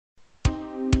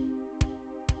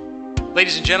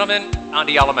Ladies and gentlemen,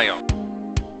 Andy Alameo.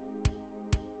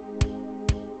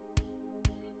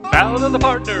 Bow to the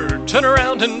partner, turn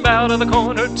around and bow to the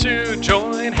corner to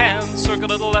join hands. Circle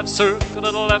to the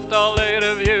left, all eight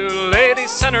of you. Ladies,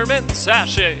 centerman,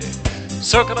 sashay.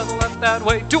 Circle to the left that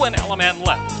way, do an L-man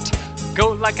left.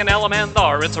 Go like an L-man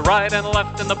thar, it's a right and a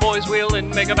left, and the boys wheel in,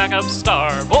 make a backup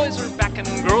star. Boys are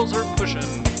backing, girls are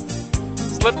pushing.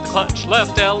 Slip the clutch,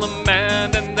 left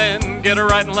L-man, and then get a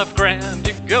right and left grand.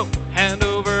 You go hand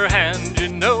over hand, you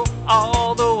know,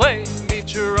 all the way.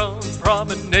 Meet your own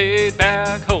promenade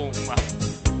back home.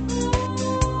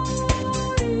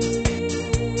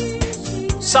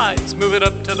 Sides, move it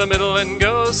up to the middle and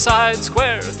go side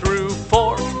square through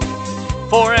four.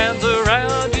 Four hands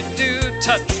around, you do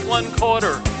touch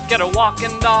 1/4. Get a walk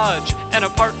and dodge and a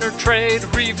partner trade.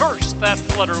 Reverse that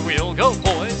flutter wheel, go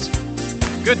boys.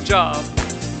 Good job.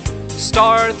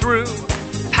 Star through,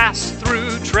 pass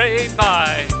through, trade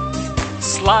by.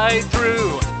 Slide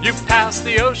through, you pass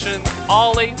the ocean,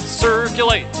 all eight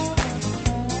circulate.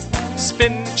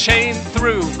 Spin chain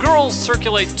through, girls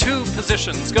circulate 2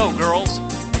 positions, go girls.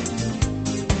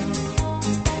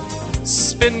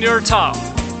 Spin your top,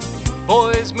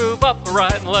 boys move up,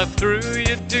 right and left through,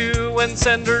 you do and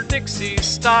sender Dixie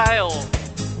style.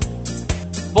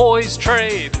 Boys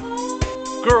trade,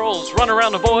 girls run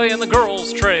around a boy and the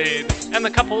girls trade, and the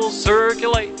couples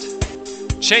circulate.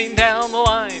 Chain down the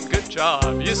line, good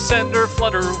job. You sender,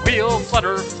 flutter, wheel,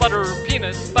 flutter, flutter,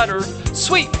 peanut butter.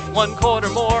 Sweep 1/4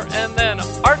 more, and then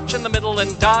arch in the middle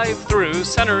and dive through.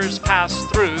 Centers pass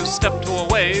through, step to a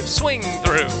wave, swing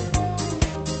through.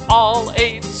 All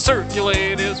eight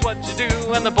circulate is what you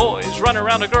do, and the boys run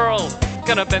around a girl.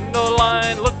 Gonna bend a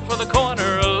line, look for the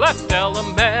corner, left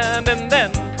L-man, and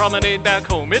then promenade back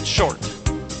home, it's short.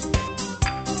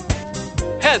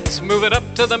 Heads, move it up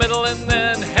to the middle and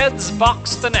then heads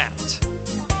box the gnat.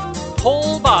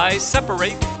 Pull by,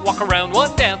 separate, walk around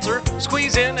one dancer,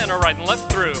 squeeze in and a right and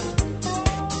left through.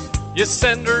 You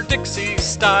sender Dixie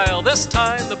style, this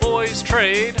time the boys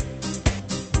trade.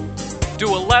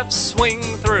 Do a left swing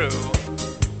through,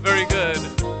 very good.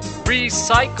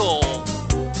 Recycle,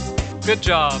 good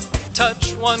job.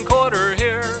 Touch 1/4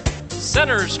 here,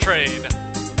 centers trade.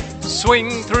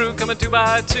 Swing through, coming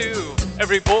 2x2.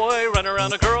 Every boy run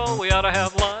around a girl, we ought to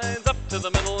have lines up to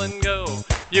the middle and go.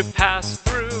 You pass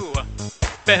through,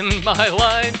 bend my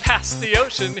line, pass the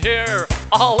ocean here,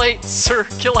 all eight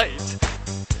circulate.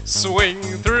 Swing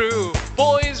through,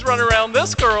 boys run around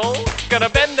this girl, gonna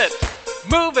bend it,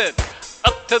 move it,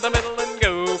 up to the middle and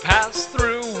go. Pass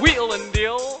through, wheel and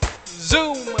deal,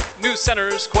 zoom, new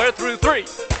center, square through 3,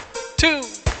 2,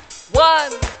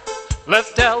 1,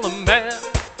 left L-man,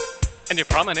 and you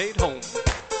promenade home.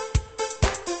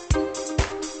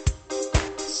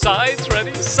 Sides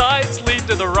ready, sides lead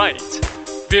to the right,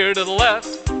 veer to the left,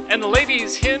 and the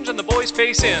ladies hinge and the boys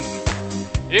face in.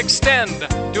 Extend,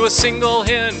 do a single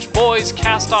hinge, boys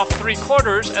cast off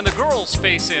 3/4 and the girls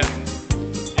face in.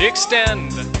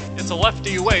 Extend, it's a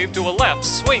lefty wave, to a left,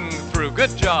 swing through,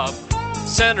 good job.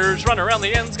 Centers run around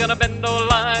the ends, gonna bend a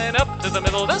line up to the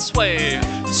middle this way.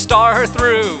 Star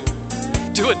through,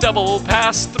 do a double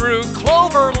pass through,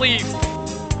 clover leaf.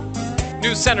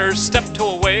 New centers, step to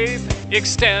a wave,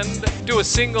 extend, do a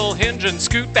single hinge and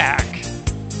scoot back.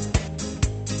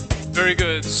 Very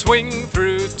good. Swing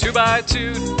through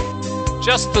 2x2,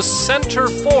 just the center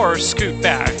 4, scoot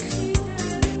back.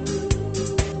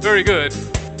 Very good.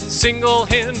 Single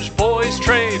hinge, boys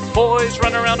trade, boys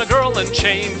run around a girl and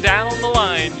chain down the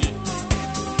line.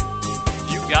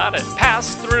 You got it.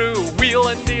 Pass through, wheel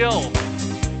and deal.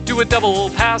 Do a double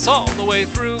pass all the way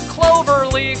through, clover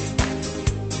leaf.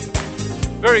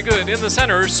 Very good, in the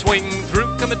center, swing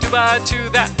through, coming 2x2,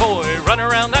 that boy, run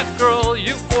around that girl,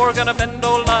 you 4 gonna bend a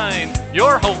line,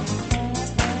 you're home.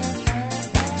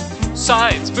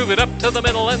 Sides, move it up to the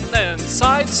middle and then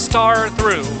side star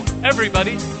through.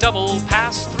 Everybody, double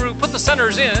pass through, put the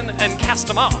centers in and cast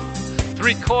them off.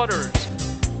 3/4.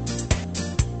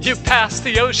 You pass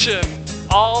the ocean,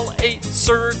 all 8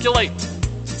 circulate.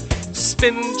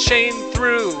 Spin chain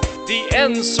through, the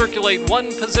ends circulate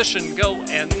 1 position, go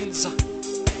ends.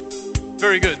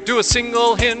 Very good. Do a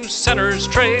single hinge, centers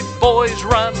trade, boys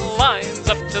run lines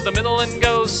up to the middle and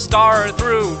go star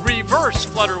through, reverse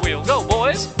flutter wheel, go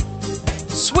boys.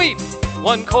 Sweep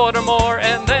 1/4 more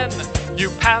and then you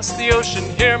pass the ocean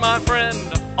here, my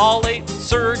friend, all 8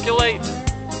 circulate.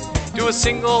 Do a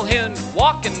single hinge,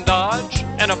 walk and dodge,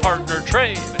 and a partner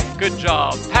trade. Good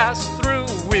job. Pass through,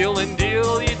 wheel and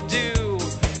deal you do.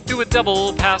 Do a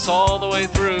double pass all the way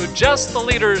through, just the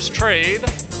leaders trade.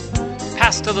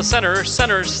 Pass to the center,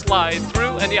 center slide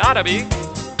through, and you ought to be.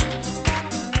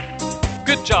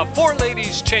 Good job. 4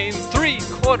 ladies chain 3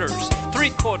 quarters,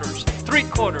 3 quarters, 3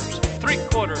 quarters, 3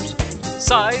 quarters.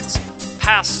 Sides,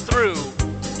 pass through.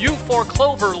 You 4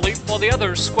 clover leap while the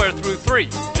others square through 3,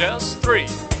 just 3.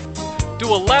 Do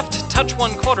a left, touch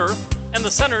 1 quarter, and the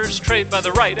centers trade by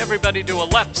the right. Everybody do a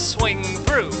left swing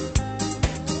through.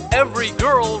 Every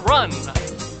girl run.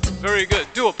 Very good.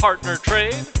 Do a partner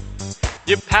trade.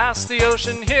 You pass the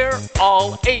ocean here,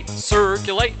 all 8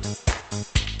 circulate.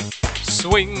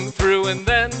 Swing through and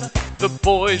then the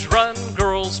boys run,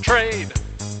 girls trade.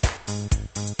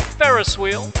 Ferris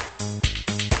wheel.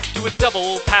 Do a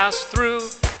double pass through.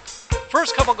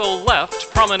 First couple go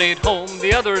left, promenade home,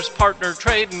 the others partner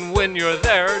trade, and when you're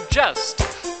there, just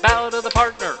bow to the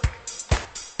partner.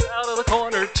 Out of the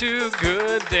corner to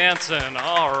good dancing.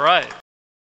 All right.